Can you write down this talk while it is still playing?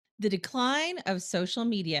The Decline of Social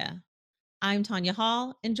Media. I'm Tanya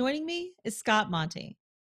Hall, and joining me is Scott Monty,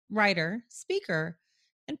 writer, speaker,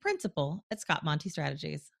 and principal at Scott Monty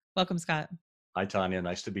Strategies. Welcome, Scott. Hi, Tanya.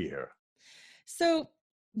 Nice to be here. So,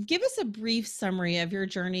 give us a brief summary of your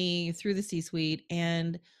journey through the C suite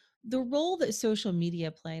and the role that social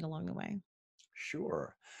media played along the way.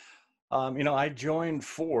 Sure. I joined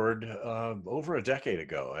Ford over a decade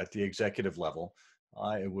ago at the executive level.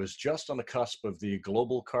 I was just on the cusp of the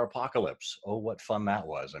global car apocalypse. Oh, what fun that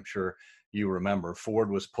was. I'm sure you remember. Ford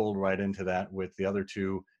was pulled right into that with the other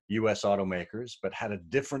two US automakers, but had a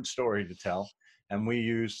different story to tell. And we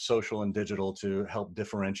used social and digital to help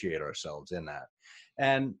differentiate ourselves in that.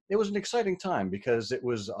 And it was an exciting time because it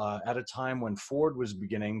was at a time when Ford was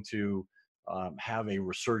beginning to have a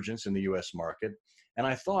resurgence in the US market. And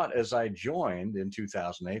I thought as I joined in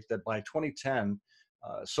 2008 that by 2010,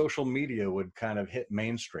 social media would kind of hit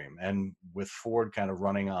mainstream. And with Ford kind of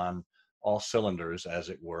running on all cylinders, as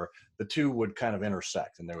it were, the two would kind of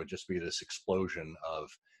intersect and there would just be this explosion of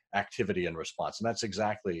activity and response. And that's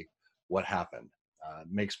exactly what happened.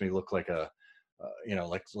 Makes me look like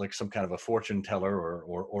like some kind of a fortune teller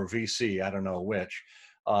or VC, I don't know which,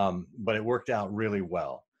 but it worked out really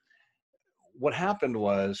well. What happened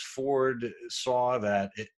was Ford saw that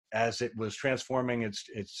as it was transforming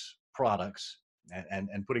its products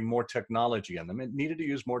and putting more technology in them, it needed to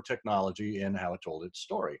use more technology in how it told its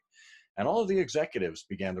story. And all of the executives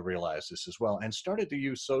began to realize this as well and started to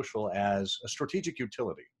use social as a strategic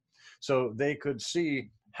utility. So they could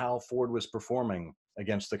see how Ford was performing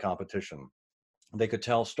against the competition. They could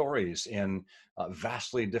tell stories in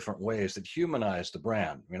vastly different ways that humanized the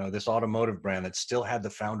brand. This automotive brand that still had the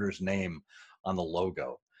founder's name on the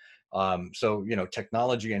logo.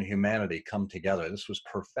 Technology and humanity come together. This was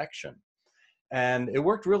perfection. And it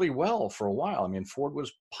worked really well for a while. I mean, Ford was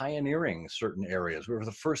pioneering certain areas. We were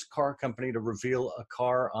the first car company to reveal a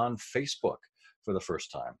car on Facebook for the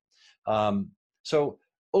first time. So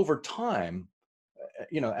over time,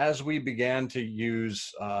 as we began to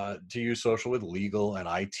use social with legal and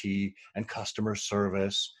IT and customer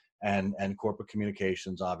service and corporate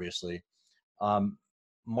communications, obviously, um,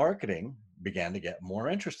 marketing began to get more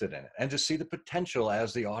interested in it and to see the potential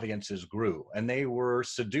as the audiences grew. And they were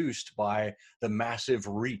seduced by the massive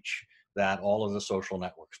reach that all of the social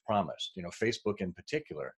networks promised. Facebook in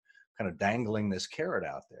particular, kind of dangling this carrot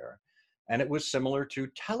out there. And it was similar to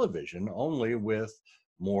television, only with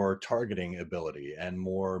more targeting ability and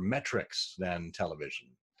more metrics than television.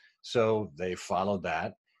 So they followed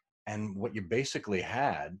that. And what you basically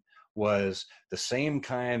had was the same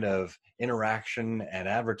kind of interaction and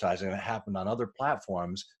advertising that happened on other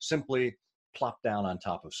platforms, simply plopped down on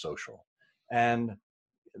top of social. And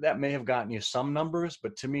that may have gotten you some numbers,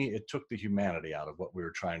 but to me, it took the humanity out of what we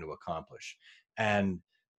were trying to accomplish. And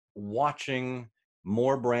watching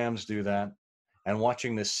more brands do that and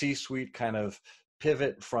watching the C-suite kind of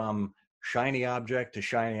pivot from shiny object to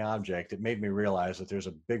shiny object, it made me realize that there's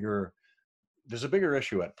a bigger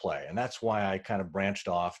issue at play. And that's why I kind of branched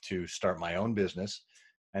off to start my own business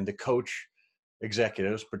and to coach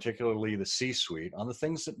executives, particularly the C-suite, on the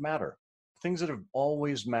things that matter, things that have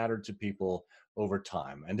always mattered to people over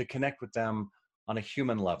time, and to connect with them on a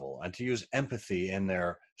human level and to use empathy in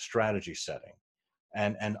their strategy setting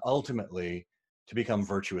and ultimately to become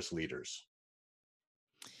virtuous leaders.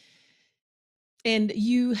 And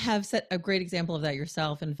you have set a great example of that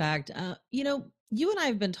yourself. In fact, you and I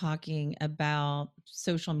have been talking about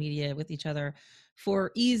social media with each other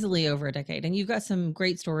for easily over a decade, and you've got some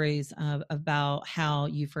great stories about how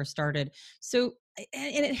you first started. So,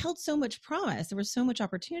 and it held so much promise. There was so much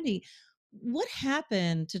opportunity. What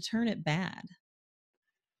happened to turn it bad?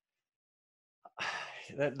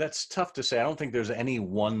 That's tough to say. I don't think there's any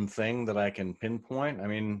one thing that I can pinpoint. I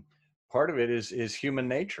mean, part of it is human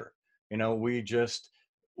nature. We just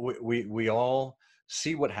we all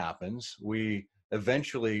see what happens. We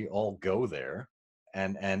eventually all go there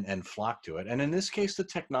and flock to it. And in this case, the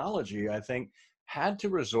technology, I think, had to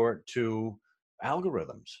resort to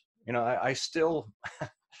algorithms. I still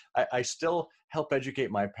I still help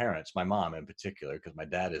educate my parents, my mom in particular, because my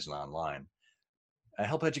dad isn't online. I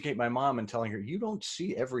help educate my mom and telling her, you don't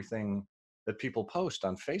see everything that people post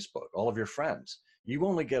on Facebook, all of your friends. You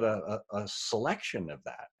only get a selection of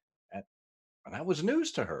that. And, and that was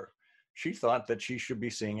news to her. She thought that she should be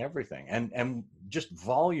seeing everything. And just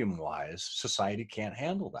volume wise, society can't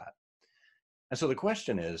handle that. And so the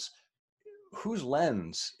question is, whose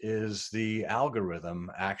lens is the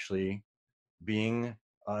algorithm actually being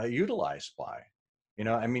utilized by?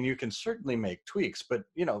 I mean, you can certainly make tweaks, but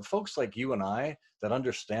folks like you and I that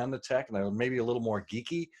understand the tech and are maybe a little more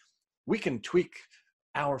geeky, we can tweak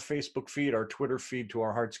our Facebook feed, our Twitter feed to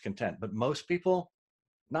our heart's content. But most people,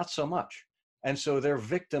 not so much. And so they're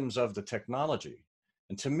victims of the technology.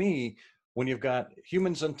 And to me, when you've got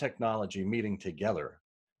humans and technology meeting together,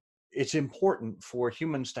 it's important for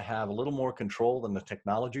humans to have a little more control than the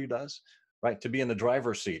technology does, right? To be in the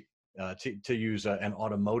driver's seat, to use an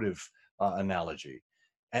automotive analogy.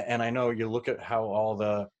 And I know you look at how all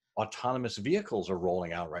the autonomous vehicles are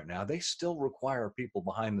rolling out right now, they still require people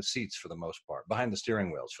behind the seats for the most part, behind the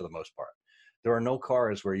steering wheels for the most part. There are no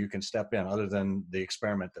cars where you can step in other than the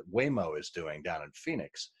experiment that Waymo is doing down in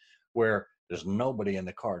Phoenix, where there's nobody in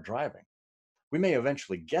the car driving. We may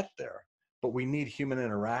eventually get there, but we need human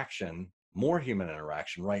interaction, more human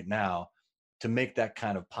interaction right now to make that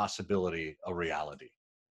kind of possibility a reality.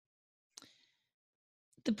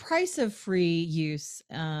 The price of free use,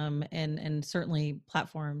 and certainly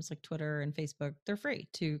platforms like Twitter and Facebook, they're free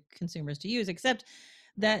to consumers to use, except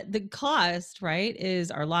that the cost, right,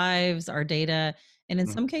 is our lives, our data, and in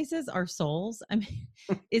some cases our souls. I mean,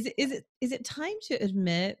 is it time to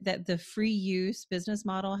admit that the free use business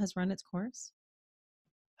model has run its course?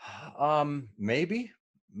 Maybe,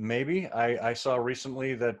 maybe. I saw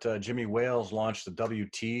recently that Jimmy Wales launched the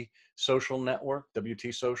WT Social Network,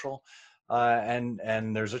 WT Social,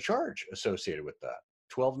 and there's a charge associated with that.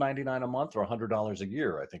 $12.99 a month or $100 a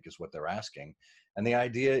year, I think, is what they're asking. And the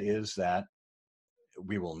idea is that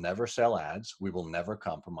we will never sell ads. We will never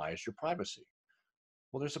compromise your privacy.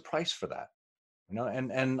 Well, there's a price for that, you know.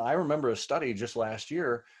 And I remember a study just last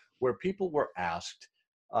year where people were asked,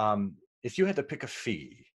 if you had to pick a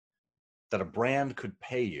fee that a brand could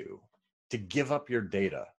pay you to give up your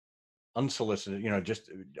data unsolicited, you know, just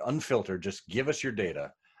unfiltered, just give us your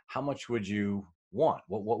data, how much would you want?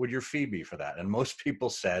 What would your fee be for that? And most people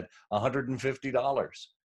said $150.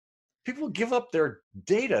 People give up their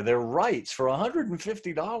data, their rights for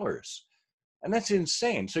 $150. And that's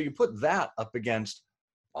insane. So you put that up against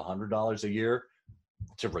 $100 a year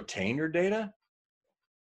to retain your data.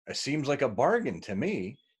 It seems like a bargain to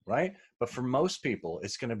me, right? But for most people,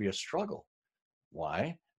 it's going to be a struggle.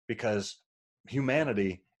 Why? Because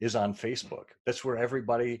humanity is on Facebook. That's where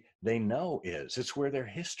everybody they know is. It's where their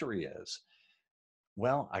history is.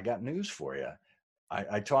 Well, I got news for you.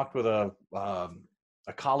 I talked with a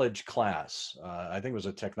college class, I think it was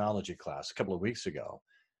a technology class a couple of weeks ago,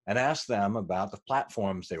 and asked them about the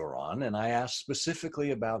platforms they were on. And I asked specifically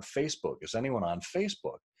about Facebook. Is anyone on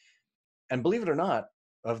Facebook? And believe it or not,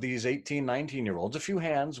 of these 18, 19-year-olds, a few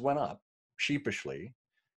hands went up sheepishly.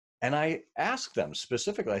 And I asked them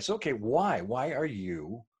specifically, I said, okay, why? Why are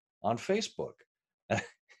you on Facebook?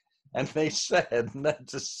 And they said, and I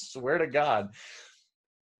just swear to God,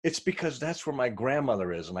 it's because that's where my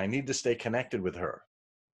grandmother is and I need to stay connected with her.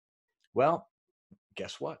 Well,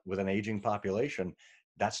 guess what? With an aging population,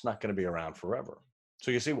 that's not going to be around forever.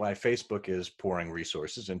 So you see why Facebook is pouring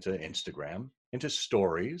resources into Instagram, into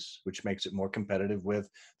stories, which makes it more competitive with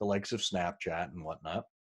the likes of Snapchat and whatnot,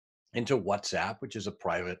 into WhatsApp, which is a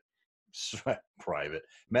private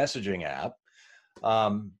messaging app,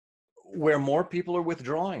 where more people are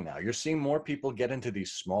withdrawing now. You're seeing more people get into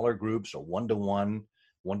these smaller groups or one-to-one,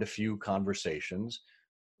 one-to-few conversations.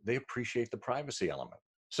 They appreciate the privacy element.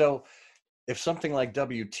 So if something like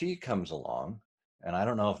WT comes along, and I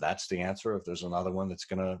don't know if that's the answer, if there's another one that's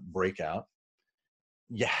going to break out,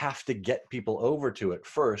 you have to get people over to it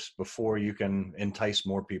first before you can entice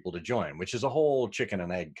more people to join, which is a whole chicken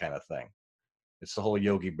and egg kind of thing. It's the whole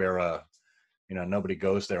Yogi Berra, you know, nobody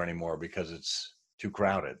goes there anymore because it's too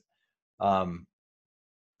crowded.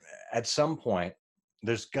 At some point,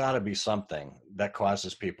 there's got to be something that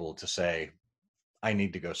causes people to say, I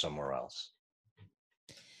need to go somewhere else.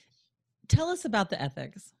 Tell us about the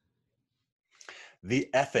ethics. The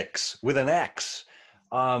ethics with an X.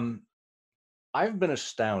 I've been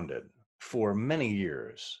astounded for many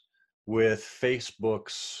years with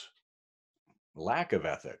Facebook's lack of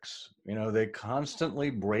ethics. You know, they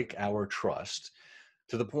constantly break our trust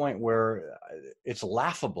to the point where it's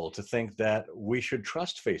laughable to think that we should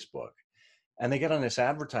trust Facebook. And they get on this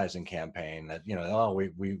advertising campaign that, you know, oh,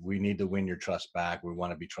 we need to win your trust back. We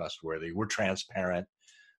want to be trustworthy. We're transparent,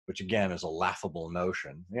 which again is a laughable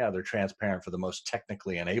notion. Yeah, they're transparent for the most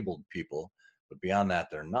technically enabled people, but beyond that,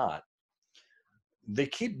 they're not. They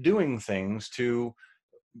keep doing things to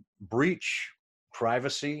breach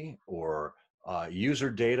privacy or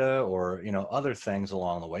user data or, you know, other things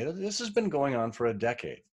along the way. This has been going on for a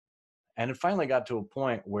decade. And it finally got to a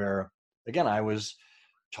point where, again, I was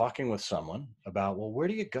talking with someone about, well, where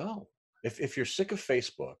do you go? If you're sick of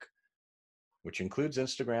Facebook, which includes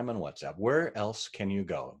Instagram and WhatsApp, where else can you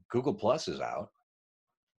go? Google Plus is out.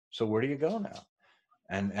 So where do you go now?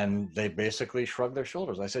 And they basically shrugged their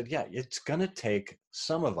shoulders. I said, yeah, it's going to take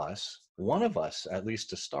some of us, one of us at least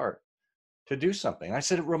to start, to do something. I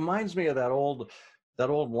said, it reminds me of that old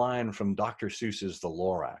line from Dr. Seuss's The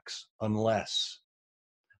Lorax, unless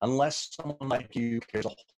someone like you cares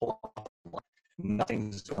a whole lot,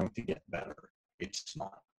 nothing's going to get better. It's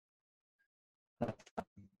not.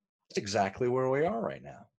 That's exactly where we are right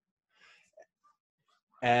now.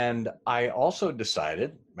 And I also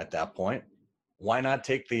decided at that point, why not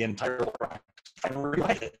take the entire Lorax and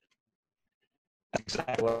rewrite it? That's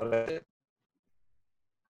exactly what I did.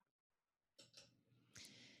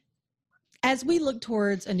 As we look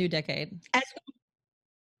towards a new decade,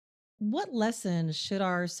 what lessons should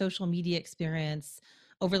our social media experience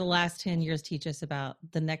over the last 10 years teach us about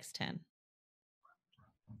the next 10?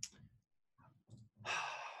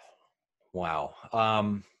 Wow.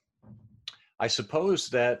 I suppose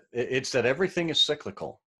that it's that everything is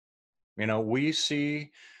cyclical. We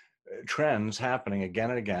see trends happening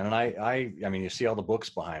again and again. And I mean, you see all the books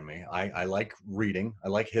behind me. I like reading. I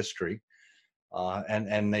like history.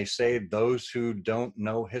 And they say those who don't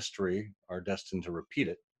know history are destined to repeat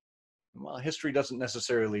it. Well, history doesn't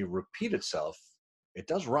necessarily repeat itself. It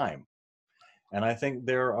does rhyme. And I think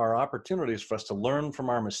there are opportunities for us to learn from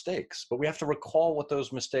our mistakes, but we have to recall what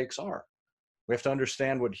those mistakes are. We have to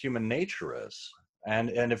understand what human nature is.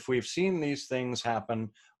 And if we've seen these things happen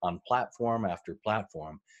on platform after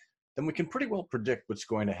platform, then we can pretty well predict what's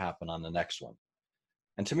going to happen on the next one.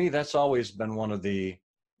 And to me, that's always been one of the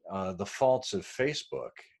faults of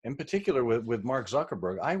Facebook, in particular with Mark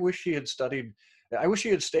Zuckerberg. I wish he had stayed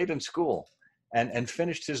in school and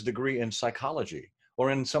finished his degree in psychology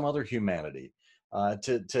or in some other humanity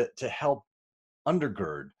to help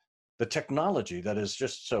undergird the technology that is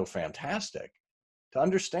just so fantastic, to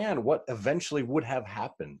understand what eventually would have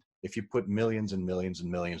happened if you put millions and millions and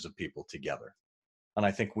millions of people together. And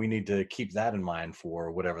I think we need to keep that in mind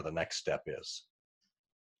for whatever the next step is.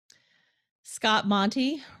 Scott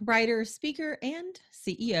Monty, writer, speaker, and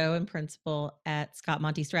CEO and principal at Scott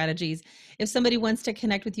Monty Strategies. If somebody wants to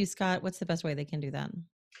connect with you, Scott, what's the best way they can do that?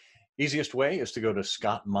 Easiest way is to go to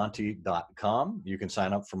scottmonty.com. You can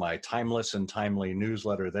sign up for my timeless and timely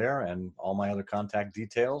newsletter there, and all my other contact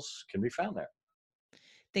details can be found there.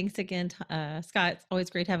 Thanks again, Scott. It's always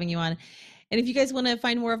great having you on. And if you guys want to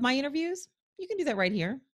find more of my interviews, you can do that right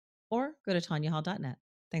here or go to tanyahall.net.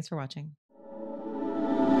 Thanks for watching.